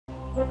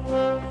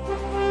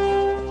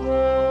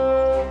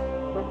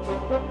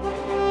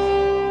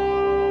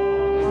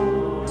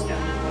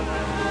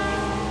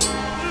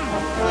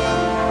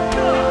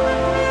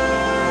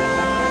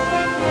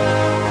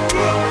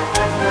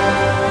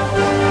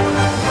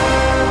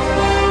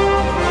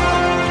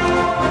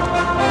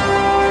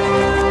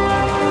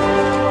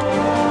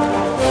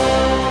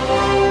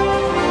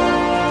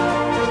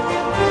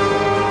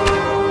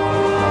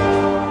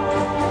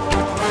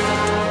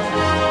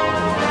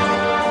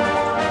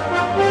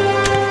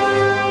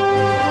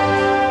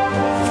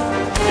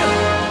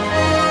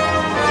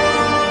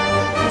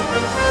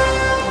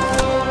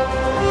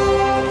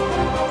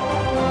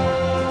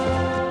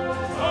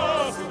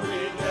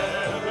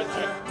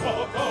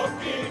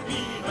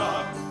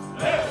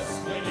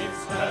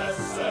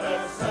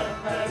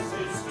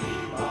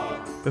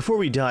Before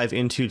we dive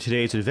into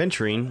today's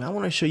adventuring, I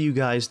want to show you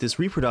guys this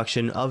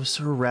reproduction of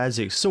Sir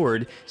Radzig's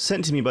sword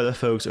sent to me by the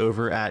folks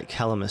over at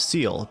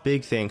Kalamazeel.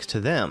 Big thanks to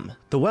them.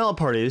 The wild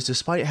part is,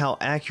 despite how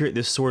accurate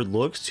this sword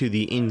looks to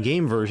the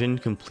in-game version,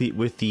 complete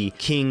with the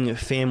King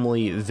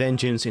Family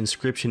Vengeance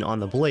inscription on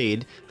the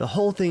blade, the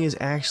whole thing is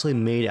actually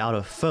made out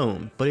of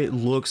foam, but it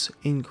looks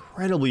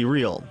incredibly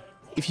real.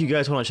 If you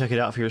guys want to check it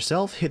out for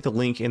yourself, hit the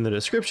link in the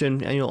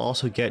description and you'll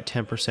also get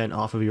 10%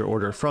 off of your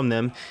order from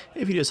them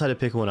if you decide to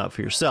pick one up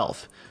for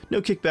yourself.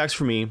 No kickbacks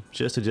for me,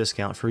 just a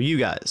discount for you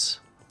guys.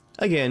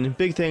 Again,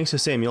 big thanks to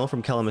Samuel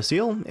from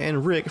Kalamazeel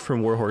and Rick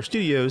from Warhorse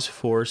Studios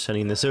for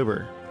sending this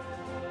over.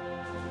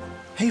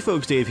 Hey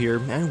folks, Dave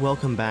here, and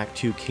welcome back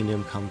to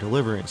Kingdom Come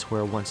Deliverance,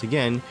 where once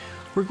again,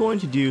 we're going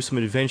to do some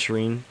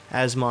adventuring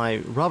as my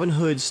Robin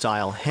Hood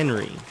style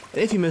Henry.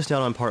 And if you missed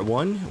out on part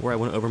 1, where I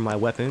went over my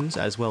weapons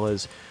as well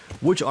as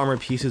which armor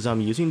pieces I'm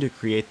using to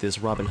create this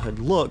Robin Hood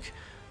look,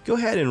 go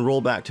ahead and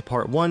roll back to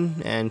part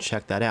 1 and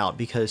check that out,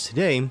 because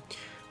today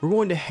we're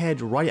going to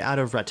head right out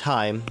of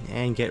Rattay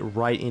and get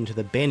right into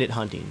the bandit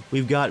hunting.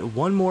 We've got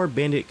one more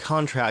bandit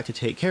contract to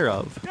take care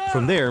of.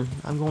 From there,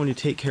 I'm going to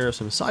take care of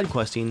some side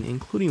questing,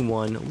 including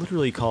one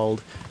literally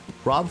called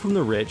Rob from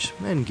the Rich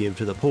and Give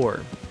to the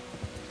Poor.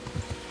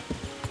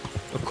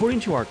 According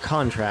to our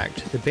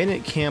contract, the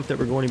bandit camp that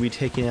we're going to be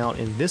taking out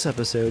in this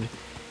episode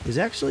is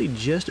actually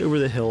just over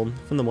the hill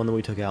from the one that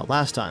we took out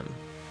last time.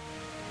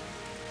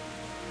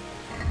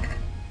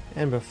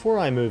 And before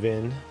I move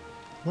in,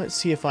 let's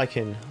see if I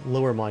can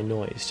lower my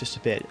noise just a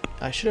bit.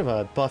 I should have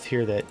a buff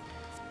here that,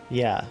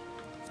 yeah,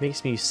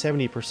 makes me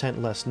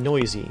 70% less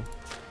noisy.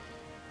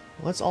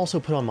 Let's also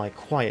put on my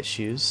quiet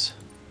shoes.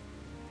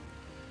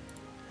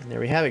 And there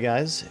we have it,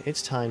 guys.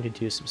 It's time to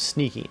do some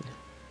sneaking.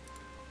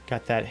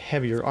 Got that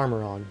heavier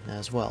armor on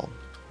as well.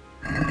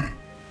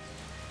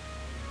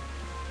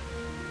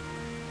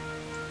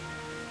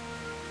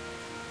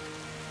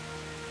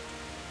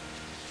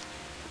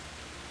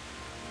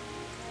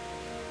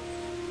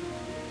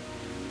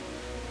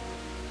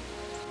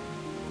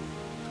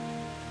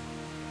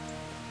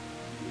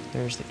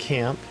 There's the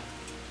camp.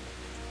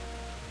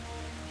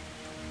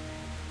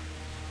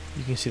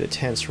 You can see the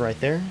tents right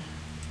there.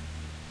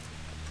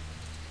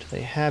 Do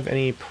they have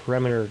any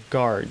perimeter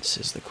guards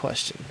is the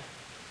question.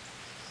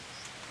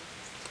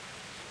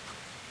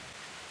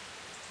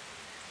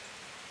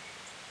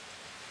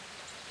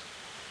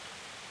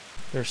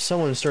 There's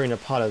someone stirring a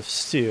pot of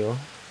stew.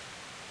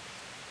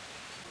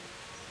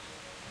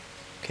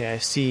 Okay, I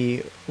see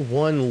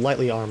one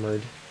lightly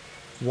armored,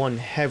 one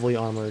heavily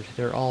armored.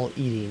 They're all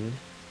eating.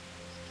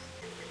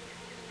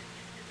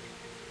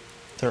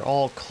 They're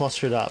all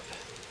clustered up.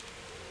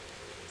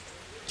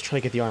 Let's try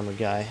to get the armored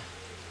guy.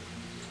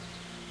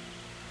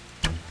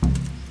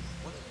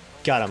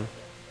 Got him.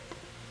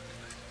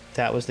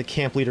 That was the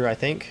camp leader, I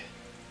think.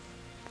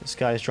 This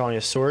guy's drawing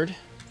a sword.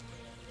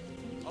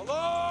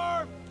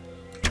 Alarm!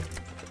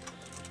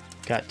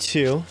 Got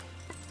two.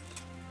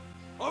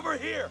 Over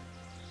here.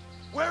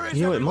 Where is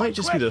You know, it everyone? might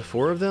just be the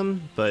four of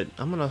them, but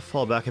I'm gonna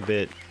fall back a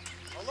bit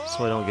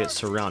so I don't get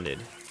surrounded.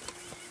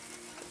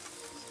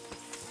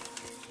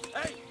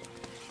 Hey,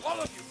 all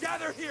of you,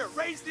 gather here.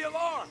 Raise the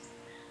alarm.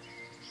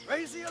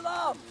 Raise the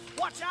alarm.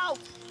 Watch out.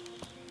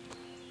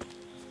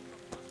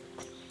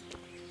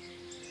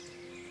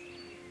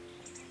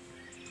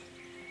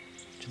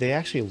 Did they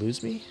actually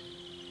lose me?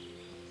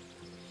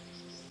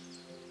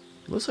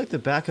 It looks like the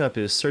backup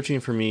is searching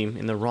for me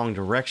in the wrong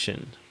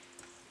direction.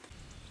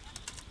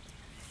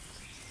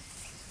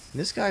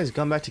 This guy's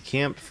gone back to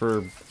camp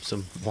for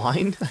some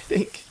wine, I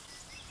think.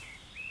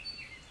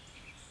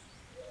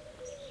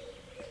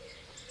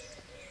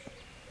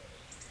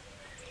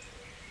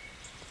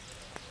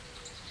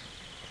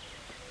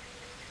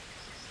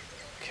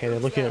 Okay, they're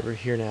looking over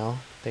here now.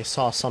 They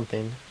saw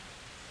something.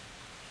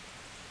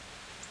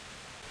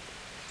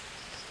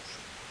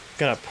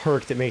 Got a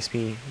perk that makes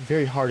me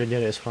very hard to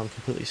notice when I'm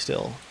completely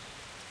still.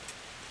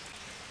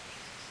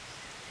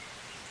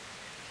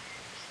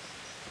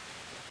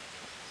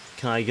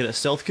 Can I get a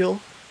stealth kill?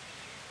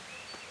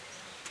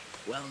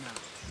 Well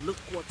now, look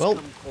what's Well,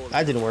 come calling.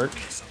 that didn't work.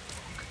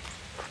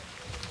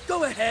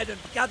 Go ahead and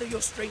gather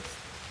your strength.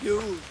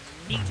 You'll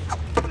need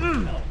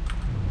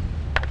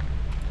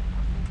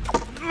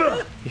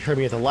it. You You heard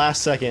me at the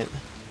last second.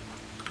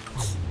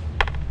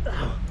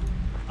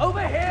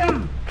 Over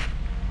here!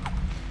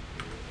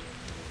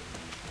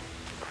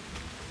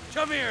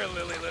 Come here,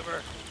 lily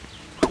liver.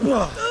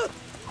 Oh,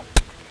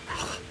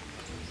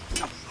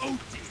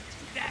 dear,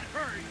 that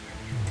hurt.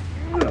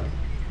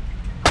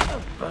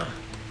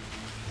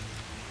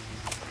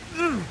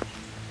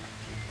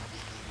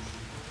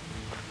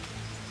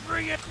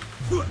 Bring it.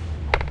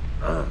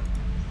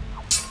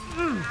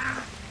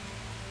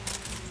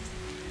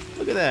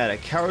 Look at that, a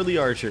cowardly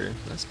archer.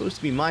 That's supposed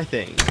to be my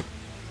thing.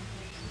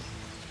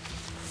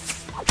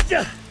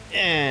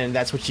 And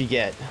that's what you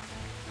get.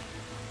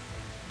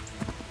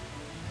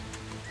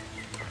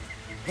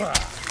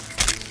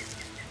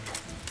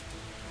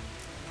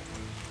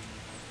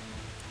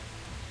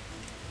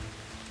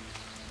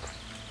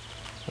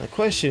 The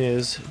question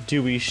is,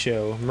 do we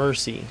show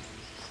mercy?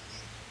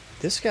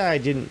 This guy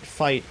didn't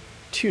fight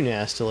too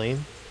nastily.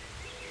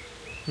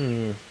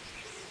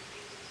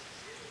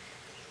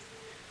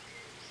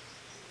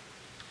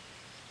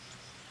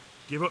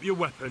 Give up your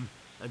weapon,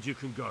 and you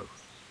can go.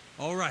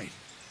 All right.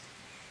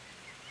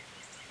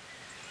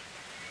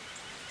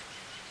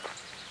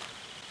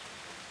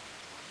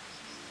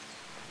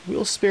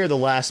 We'll spare the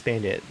last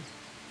bandit.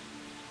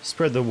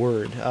 Spread the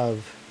word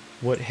of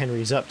what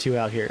Henry's up to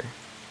out here.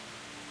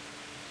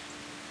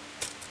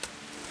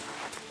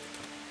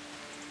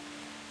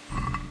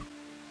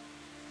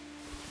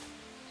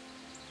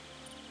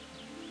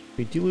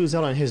 We do lose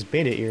out on his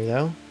bandit ear,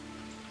 though.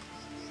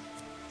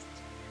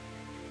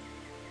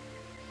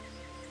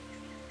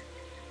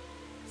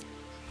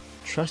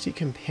 Trusty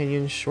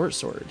companion short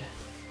sword.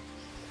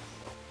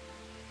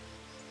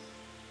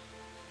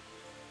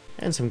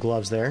 And some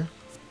gloves there.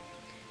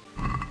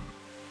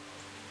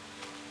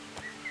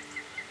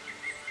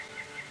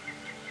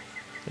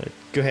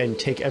 Go ahead and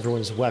take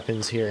everyone's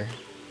weapons here.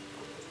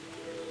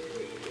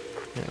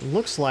 And it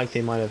looks like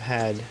they might have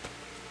had,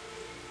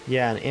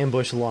 yeah, an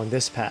ambush along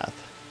this path.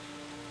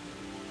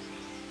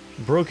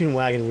 Broken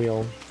wagon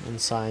wheel and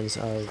signs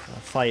of a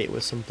fight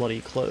with some bloody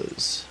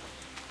clothes.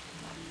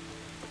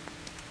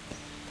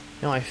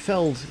 Now I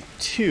felled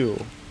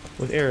 2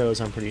 with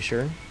arrows, I'm pretty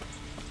sure.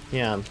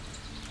 Yeah.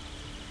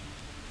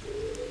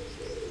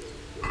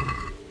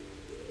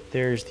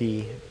 There's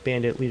the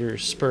bandit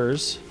leader's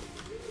spurs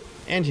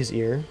and his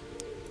ear.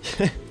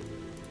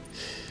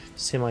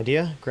 Same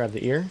idea, grab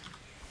the ear.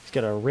 He's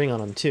got a ring on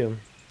him too.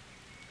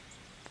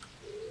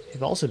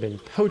 They've also been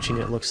poaching,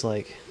 it looks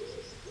like.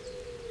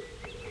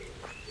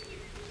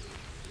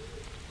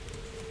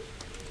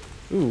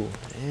 Ooh,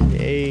 and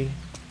a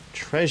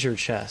treasure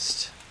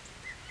chest.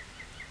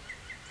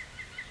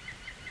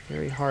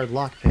 Very hard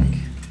lockpick.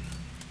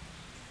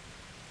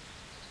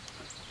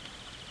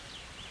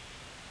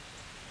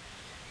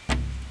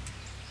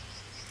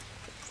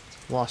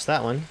 Lost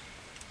that one.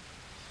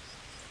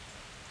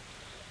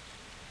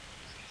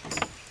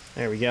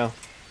 There we go.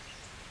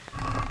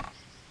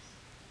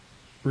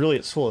 Really,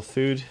 it's full of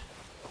food.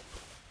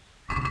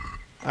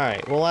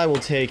 Alright, well, I will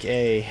take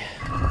a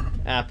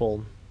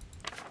apple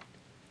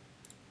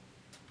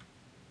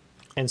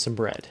and some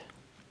bread.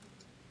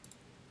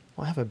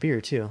 I'll have a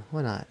beer too.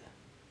 Why not?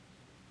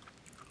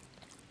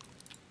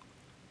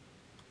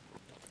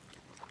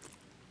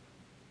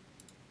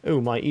 Oh,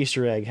 my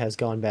Easter egg has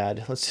gone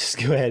bad. Let's just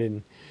go ahead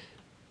and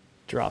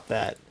drop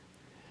that.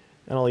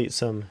 And I'll eat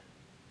some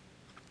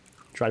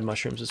dried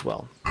mushrooms as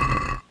well.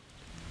 A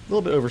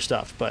little bit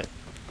overstuffed, but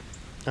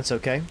that's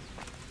okay.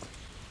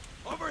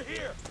 Over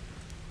here.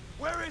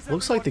 Where is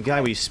Looks like the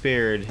guy we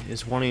spared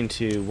is wanting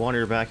to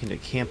wander back into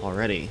camp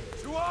already.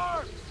 To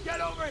arms! Get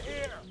over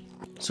here!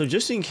 So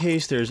just in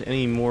case there's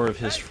any more of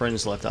his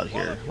friends left out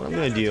here, what I'm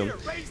going to do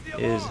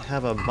is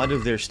have a bite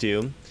of their stew,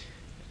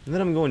 and then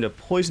I'm going to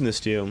poison the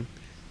stew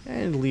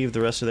and leave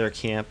the rest of their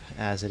camp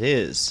as it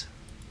is.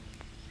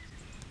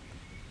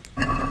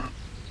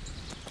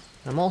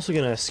 I'm also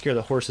going to scare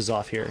the horses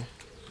off here.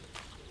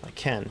 If I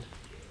can.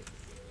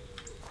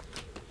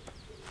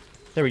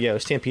 There we go,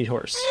 stampede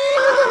horse.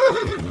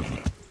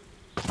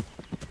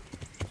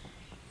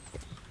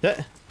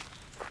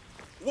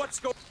 What's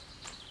going?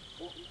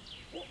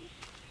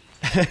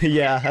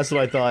 Yeah, that's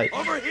what I thought.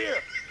 Over here!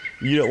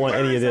 You don't want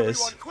any of Where is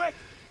this. everyone? Quick!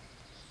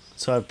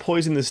 So I've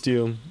poisoned the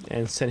stew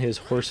and sent his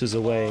horses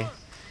away.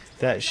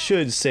 That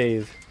should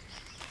save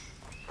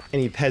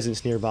any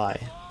peasants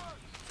nearby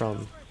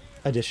from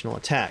additional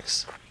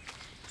attacks.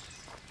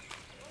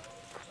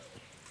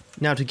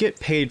 Now, to get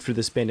paid for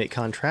this bandit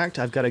contract,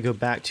 I've got to go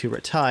back to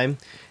Ratai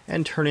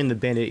and turn in the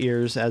bandit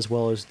ears as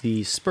well as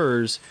the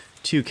spurs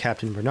to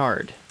Captain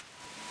Bernard.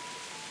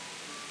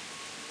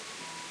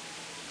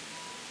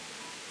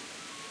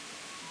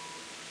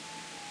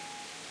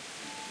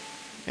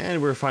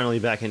 And we're finally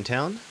back in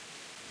town.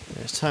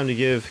 It's time to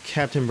give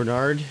Captain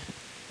Bernard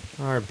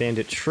our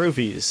bandit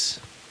trophies.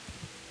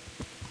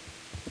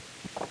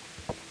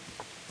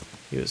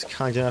 He was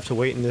kind enough to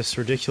wait in this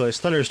ridiculous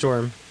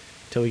thunderstorm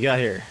till we got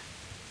here.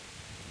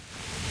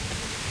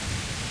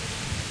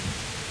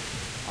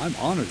 I'm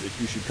honored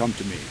that you should come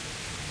to me.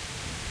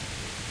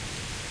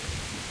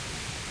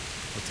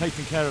 I've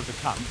taken care of the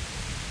camp.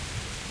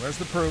 Where's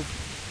the proof?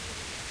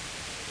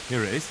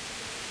 Here it is.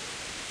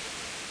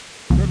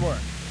 Good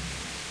work.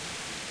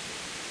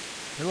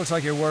 It looks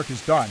like your work is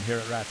done here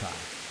at Ratai.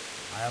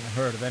 I haven't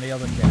heard of any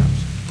other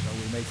camps, so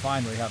we may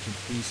finally have some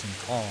peace and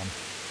calm.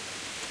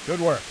 Good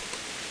work.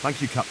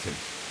 Thank you, Captain.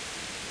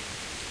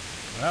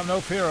 I have no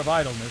fear of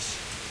idleness.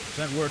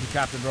 Send word to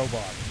Captain Robard.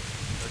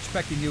 They're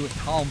expecting you at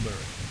Talmberg.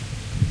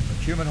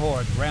 A human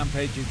horde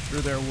rampaging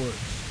through their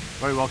woods.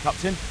 Very well,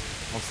 Captain.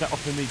 I'll set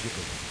off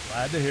immediately.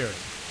 Glad to hear it.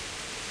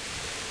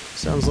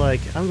 Sounds like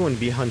I'm going to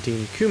be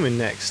hunting cumin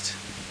next.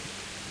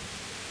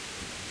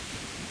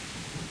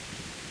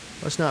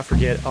 Let's not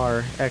forget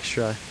our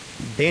extra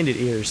bandit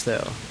ears,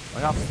 though. I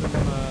have some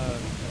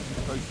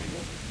trophies.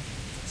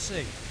 Let's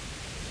see.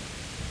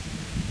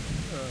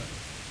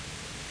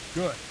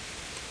 Good.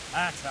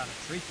 That's how to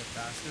treat the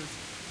bastards.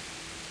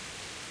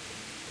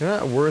 They're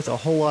not worth a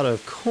whole lot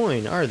of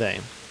coin, are they?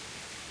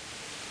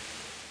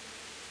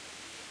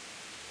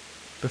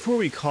 Before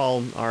we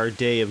call our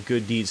day of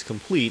good deeds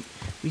complete,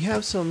 we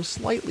have some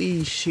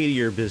slightly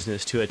shadier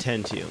business to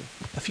attend to.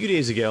 A few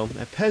days ago,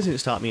 a peasant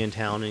stopped me in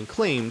town and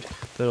claimed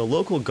that a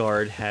local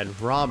guard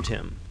had robbed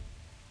him.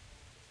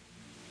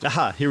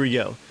 Aha, here we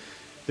go.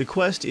 The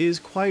quest is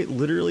quite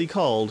literally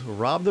called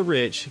Rob the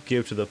Rich,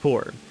 Give to the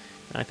Poor.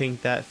 I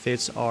think that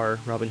fits our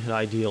Robin Hood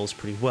ideals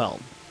pretty well.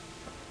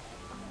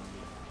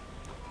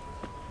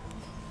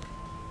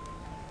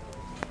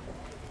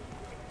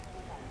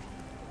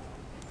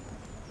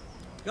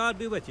 God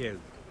be with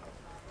you.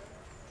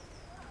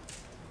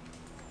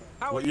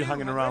 What are you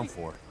hanging around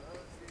for?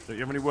 Don't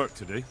you have any work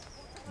to do?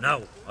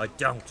 No, I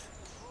don't.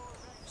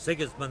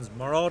 Sigismund's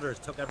marauders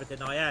took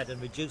everything I had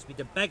and reduced me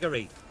to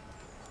beggary.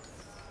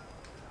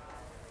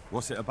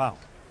 What's it about?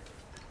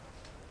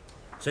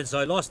 Since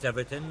I lost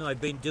everything,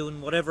 I've been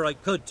doing whatever I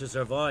could to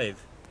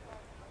survive.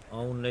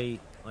 Only,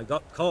 I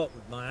got caught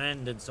with my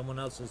hand in someone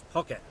else's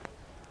pocket.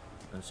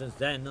 And since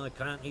then, I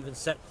can't even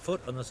set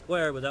foot on the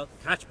square without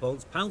the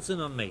catchpoles pouncing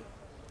on me.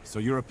 So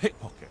you're a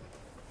pickpocket?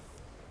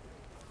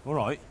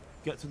 Alright,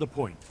 get to the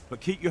point. But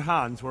keep your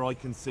hands where I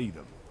can see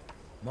them.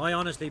 My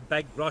honestly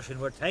begged groschen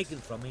were taken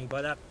from me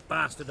by that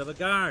bastard of a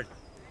guard,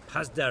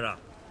 Pazdera.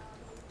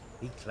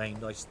 He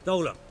claimed I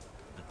stole them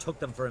and took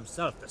them for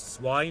himself, the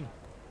swine.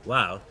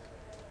 Well,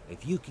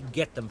 if you can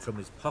get them from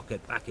his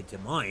pocket back into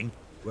mine,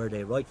 where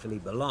they rightfully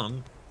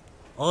belong,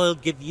 I'll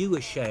give you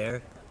a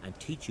share and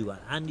teach you a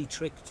handy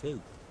trick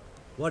too.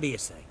 What do you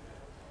say?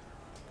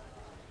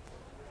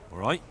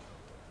 Alright,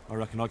 I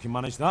reckon I can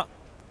manage that.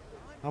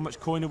 How much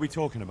coin are we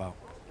talking about?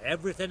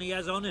 Everything he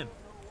has on him.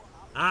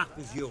 Half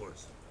is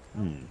yours.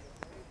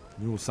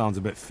 It all sounds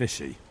a bit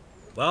fishy.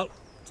 Well,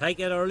 take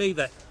it or leave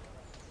it.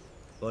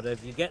 But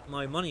if you get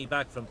my money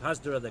back from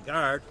Pastor of the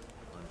Guard,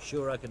 I'm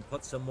sure I can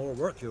put some more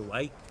work your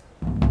way.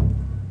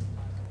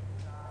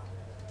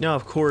 Now,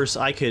 of course,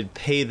 I could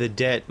pay the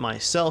debt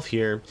myself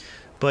here,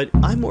 but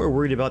I'm more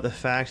worried about the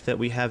fact that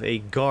we have a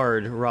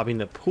guard robbing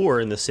the poor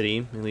in the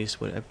city, at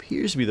least what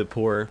appears to be the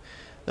poor,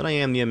 than I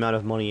am the amount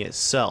of money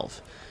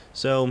itself.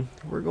 So,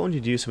 we're going to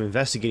do some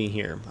investigating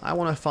here. I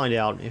want to find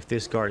out if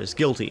this guard is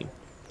guilty.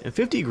 And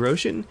 50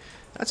 groschen?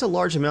 That's a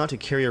large amount to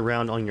carry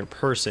around on your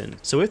person.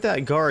 So if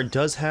that guard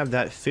does have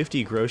that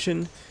 50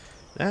 groschen,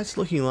 that's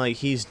looking like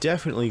he's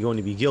definitely going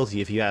to be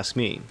guilty if you ask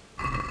me.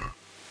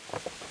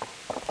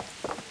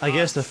 I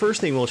guess the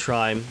first thing we'll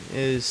try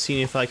is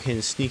seeing if I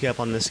can sneak up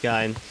on this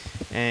guy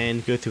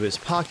and go through his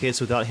pockets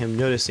without him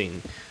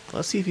noticing.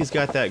 Let's see if he's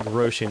got that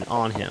groschen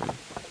on him.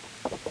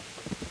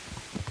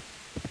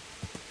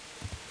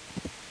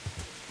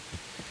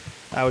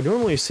 I would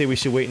normally say we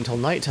should wait until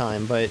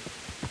nighttime, but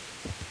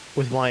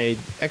with my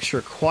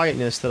extra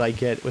quietness that I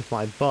get with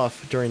my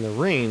buff during the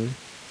rain,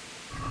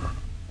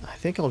 I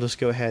think I'll just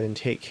go ahead and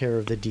take care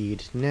of the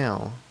deed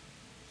now.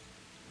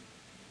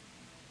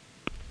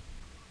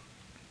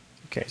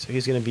 Okay, so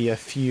he's going to be a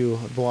few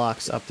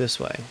blocks up this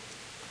way.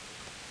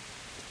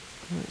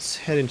 Let's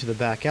head into the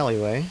back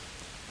alleyway.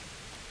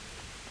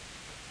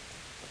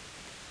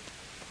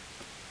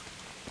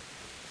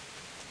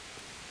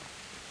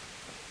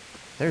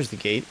 There's the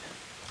gate.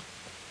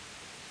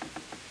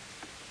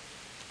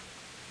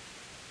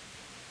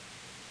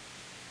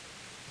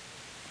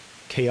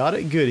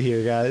 Chaotic good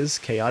here, guys.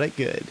 Chaotic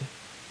good.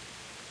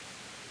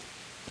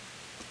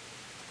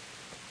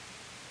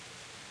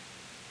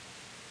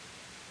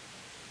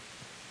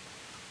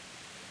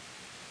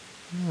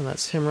 Oh,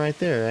 that's him right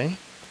there, eh?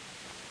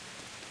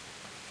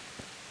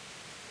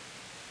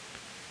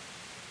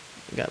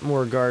 Got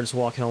more guards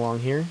walking along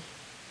here.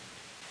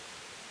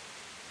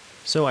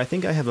 So I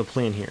think I have a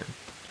plan here.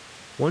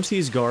 Once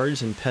these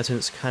guards and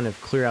peasants kind of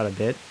clear out a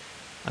bit,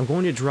 I'm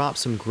going to drop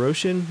some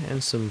groschen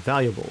and some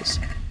valuables.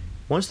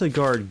 Once the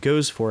guard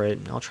goes for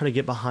it, I'll try to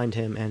get behind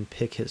him and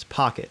pick his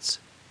pockets.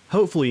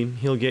 Hopefully,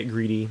 he'll get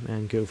greedy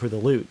and go for the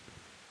loot.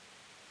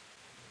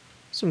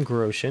 Some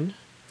groschen.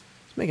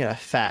 Let's make it a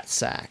fat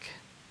sack.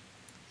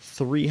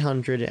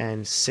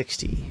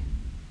 360.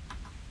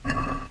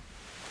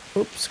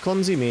 Oops,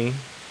 clumsy me.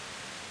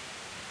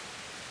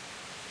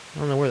 I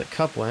don't know where the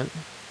cup went.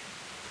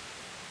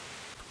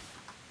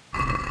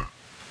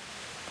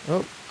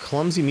 Oh,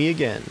 clumsy me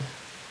again.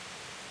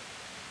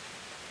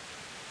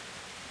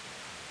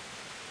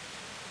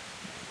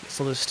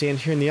 Guess I'll just stand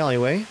here in the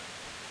alleyway.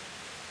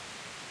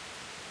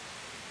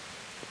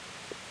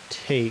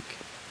 Take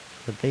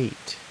the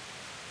bait.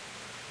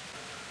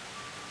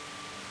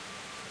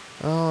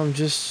 Oh, I'm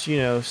just, you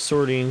know,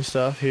 sorting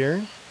stuff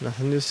here.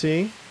 Nothing to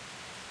see.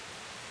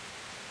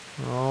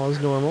 All is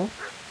normal.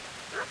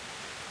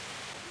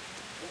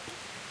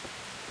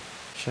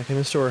 Checking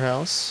the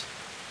storehouse.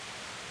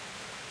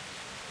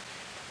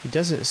 He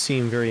doesn't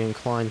seem very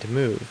inclined to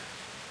move.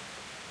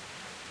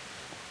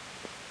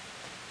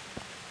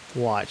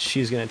 Watch,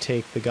 she's gonna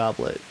take the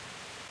goblet.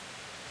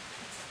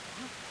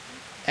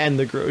 And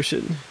the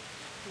groschen.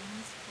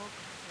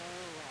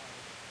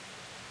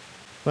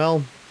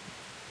 Well,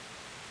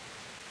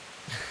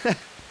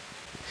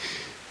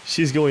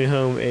 she's going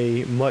home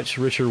a much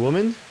richer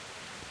woman.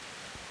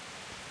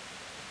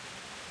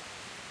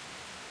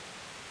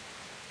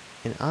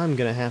 And I'm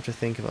gonna have to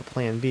think of a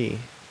plan B.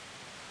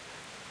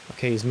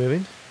 Okay, he's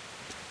moving.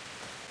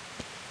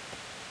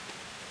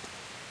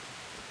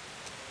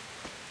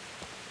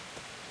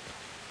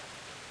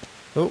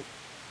 Oh.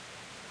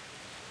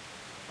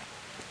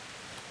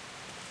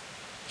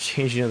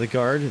 Changing of the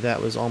guard,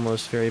 that was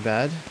almost very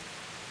bad.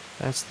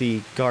 That's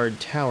the guard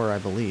tower, I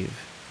believe.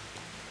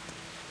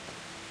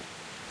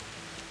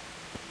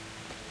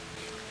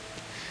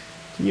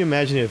 Can you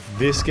imagine if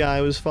this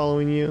guy was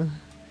following you?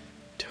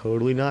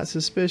 Totally not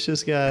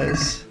suspicious,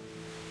 guys.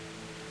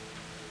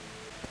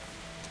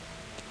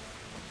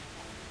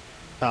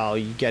 Oh,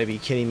 you gotta be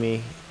kidding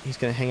me. He's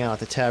gonna hang out at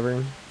the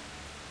tavern.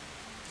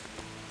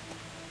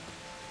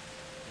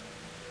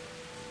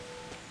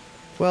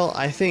 Well,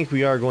 I think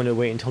we are going to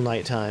wait until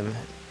nighttime.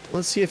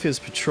 Let's see if his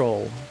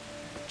patrol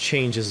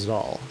changes at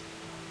all.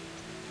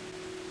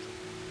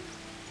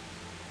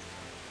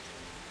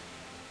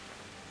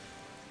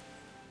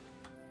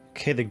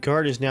 Okay, the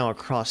guard is now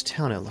across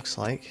town, it looks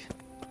like.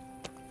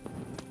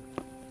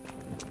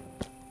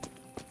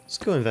 Let's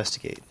go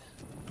investigate.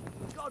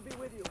 God be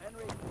with you,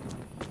 Henry.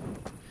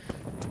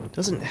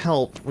 Doesn't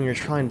help when you're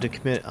trying to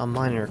commit a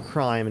minor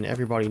crime and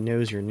everybody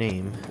knows your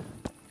name.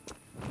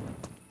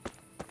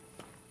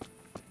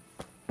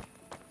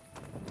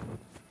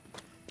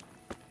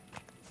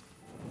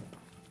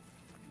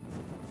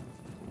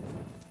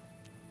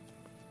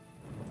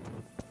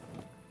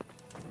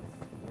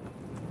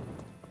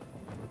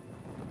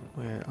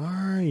 Where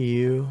are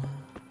you?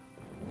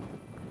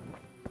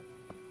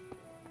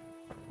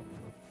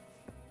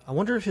 I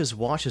wonder if his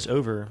watch is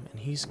over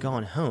and he's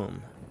gone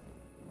home.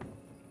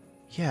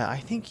 Yeah, I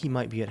think he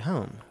might be at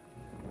home.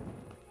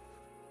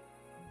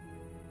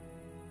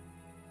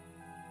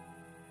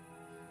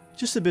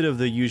 Just a bit of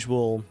the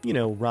usual, you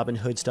know, Robin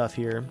Hood stuff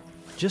here.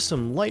 Just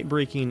some light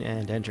breaking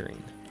and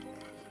entering.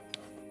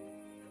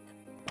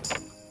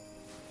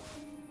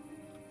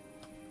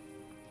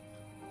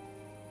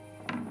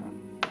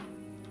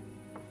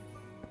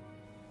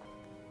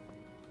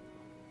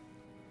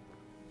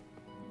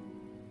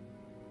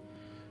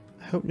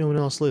 I hope no one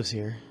else lives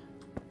here.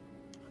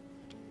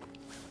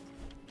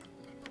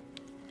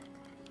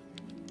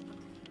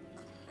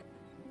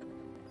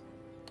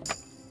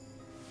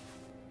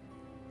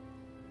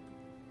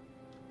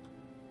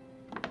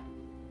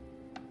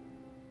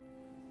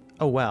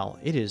 Oh wow,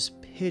 it is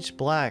pitch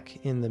black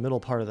in the middle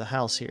part of the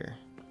house here.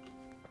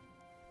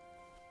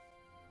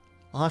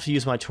 I'll have to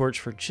use my torch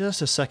for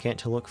just a second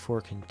to look for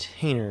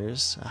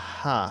containers.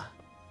 Aha.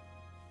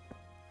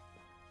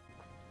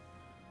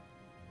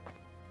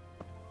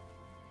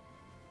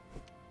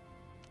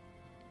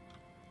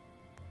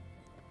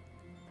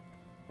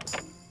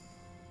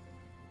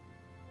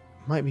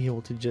 Might be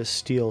able to just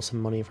steal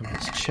some money from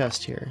his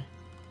chest here.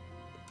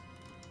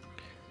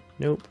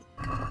 Nope.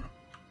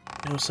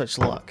 No such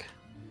luck.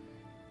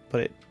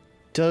 But it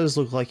does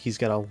look like he's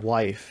got a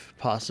wife,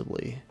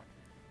 possibly.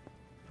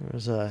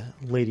 There's a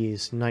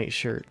lady's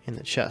nightshirt in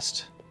the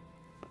chest.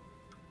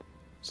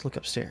 Let's look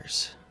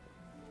upstairs.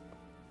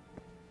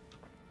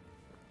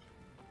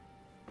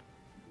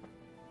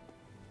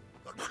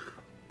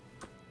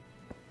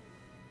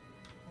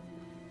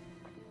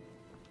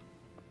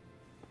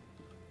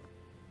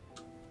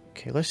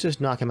 Okay, let's just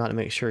knock him out to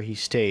make sure he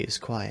stays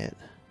quiet.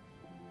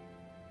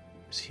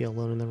 Is he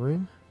alone in the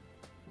room?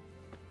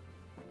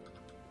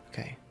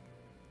 Okay.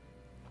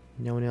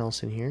 No one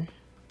else in here.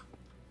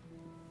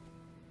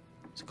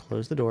 Let's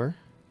close the door.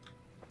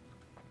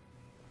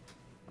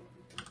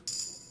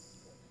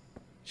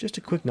 Just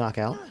a quick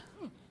knockout.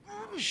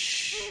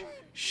 Shh.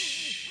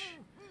 Shh.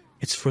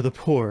 It's for the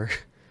poor.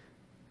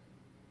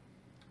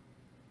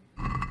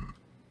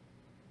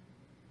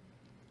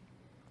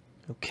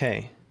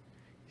 Okay.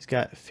 He's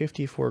got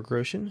 54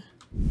 groschen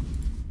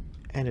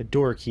and a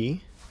door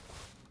key.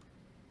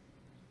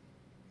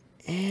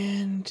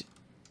 And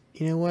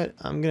you know what?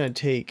 I'm gonna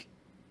take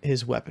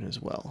his weapon as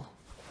well.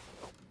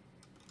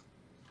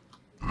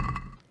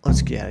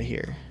 Let's get out of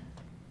here.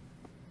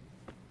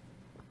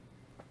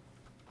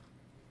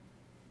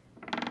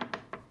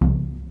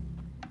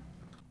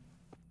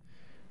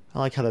 I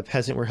like how the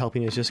peasant we're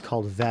helping is just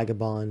called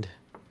Vagabond.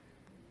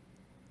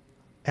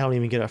 I don't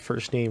even get a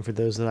first name for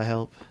those that I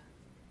help.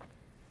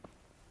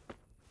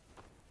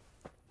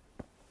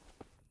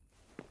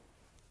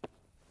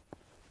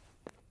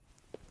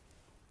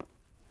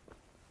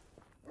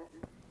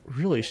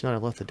 Really should not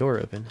have left the door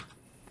open.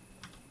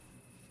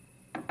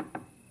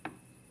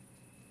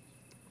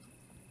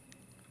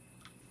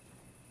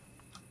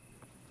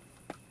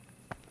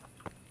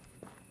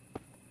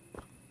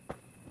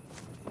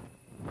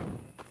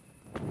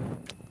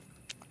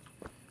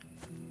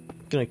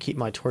 Gonna keep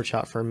my torch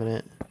out for a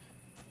minute.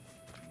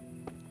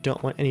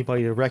 Don't want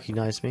anybody to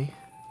recognize me.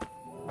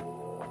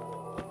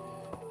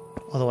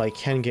 Although I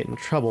can get in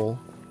trouble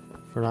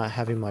for not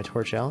having my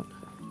torch out.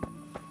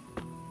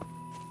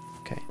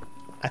 Okay.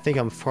 I think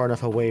I'm far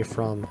enough away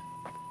from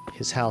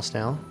his house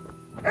now.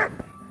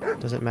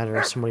 Doesn't matter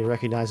if somebody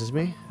recognizes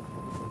me.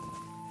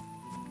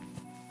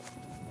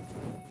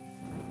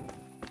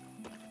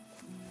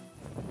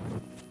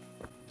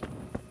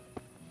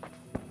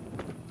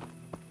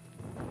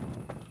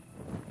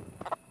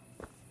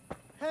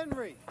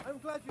 Henry, I'm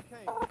glad you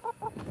came.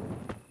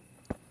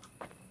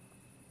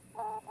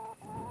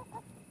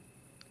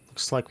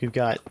 Looks like we've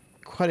got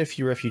quite a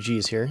few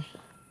refugees here.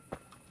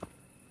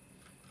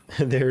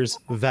 There's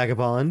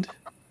Vagabond.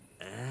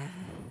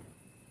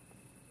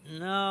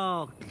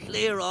 No,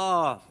 clear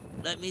off.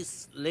 Let me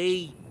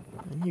sleep.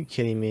 Are you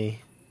kidding me?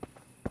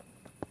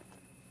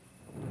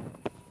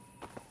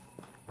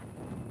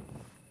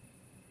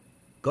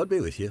 God be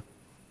with you.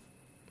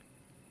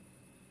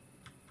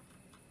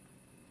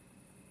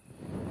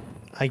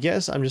 I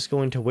guess I'm just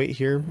going to wait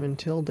here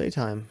until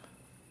daytime.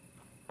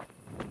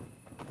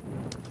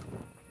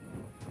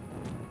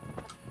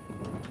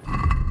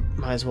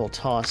 Might as well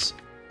toss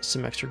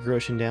some extra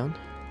groschen down.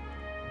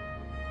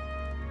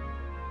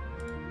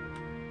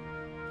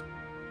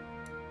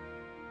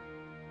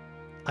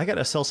 I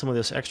gotta sell some of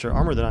this extra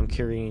armor that I'm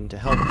carrying to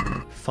help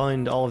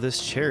fund all of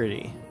this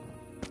charity.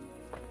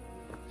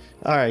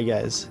 Alright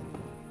guys,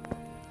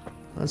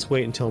 let's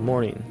wait until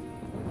morning.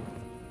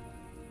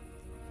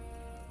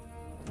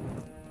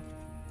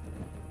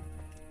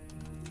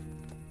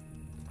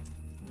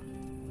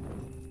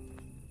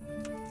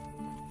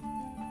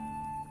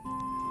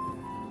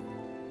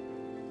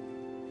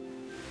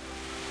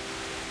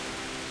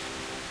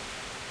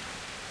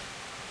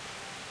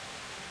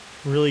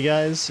 Really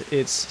guys,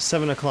 it's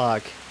 7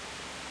 o'clock.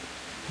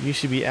 You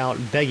should be out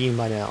begging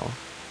by now.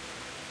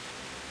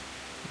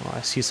 Well,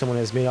 I see someone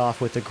has made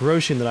off with the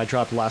groschen that I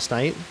dropped last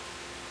night.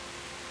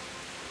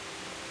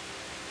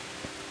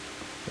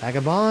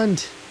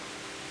 Vagabond!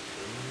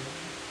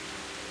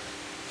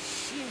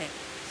 Shit,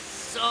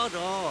 sod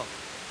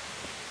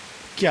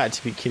off. Got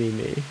to be kidding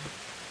me.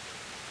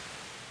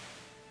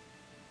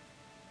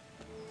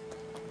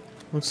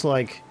 Looks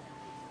like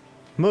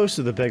most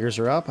of the beggars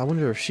are up. I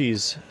wonder if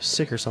she's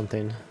sick or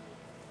something.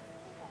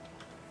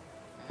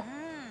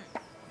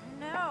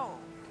 No,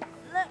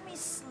 let me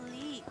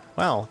sleep.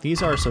 Wow,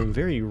 these are some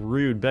very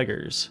rude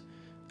beggars.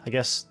 I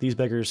guess these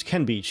beggars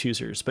can be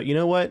choosers, but you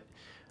know what?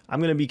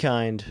 I'm gonna be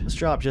kind. Let's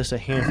drop just a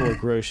handful of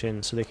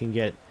groschen so they can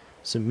get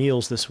some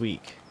meals this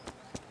week.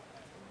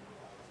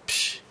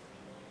 Psh,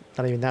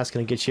 not even that's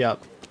gonna get you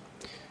up.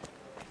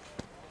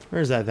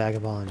 Where's that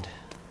vagabond?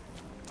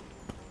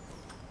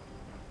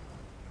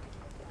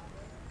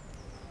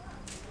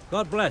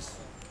 God bless.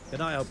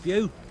 Can I help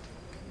you?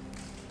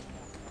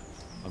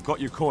 I've got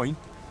your coin.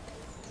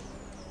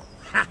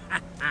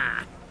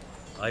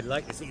 I'd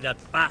like to see that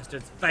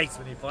bastard's face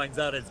when he finds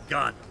out it's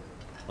gone.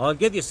 I'll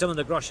give you some of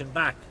the groschen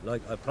back,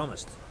 like I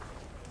promised.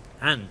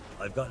 And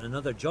I've got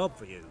another job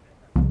for you.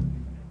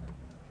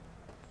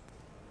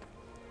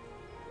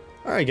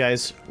 Alright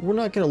guys, we're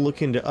not gonna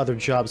look into other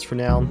jobs for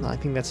now. I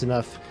think that's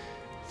enough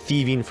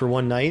thieving for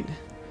one night.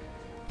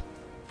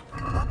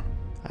 I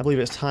believe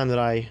it's time that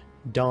I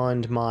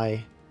donned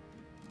my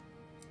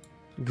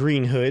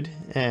green hood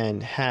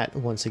and hat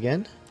once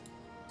again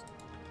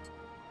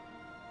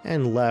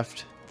and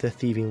left the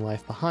thieving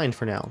life behind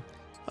for now.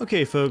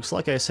 Okay folks,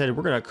 like I said,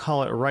 we're gonna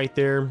call it right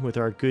there with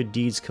our good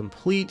deeds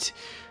complete.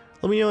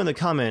 Let me know in the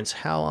comments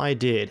how I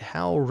did,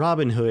 how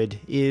Robin Hood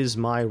is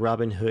my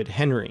Robin Hood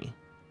Henry.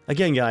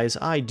 Again guys,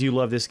 I do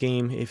love this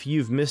game. If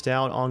you've missed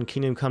out on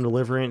Kingdom Come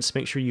Deliverance,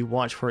 make sure you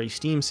watch for a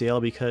Steam sale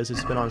because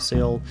it's been on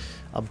sale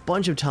a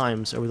bunch of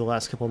times over the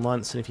last couple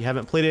months, and if you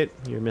haven't played it,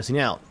 you're missing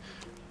out.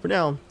 For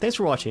now, thanks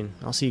for watching.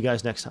 I'll see you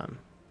guys next time.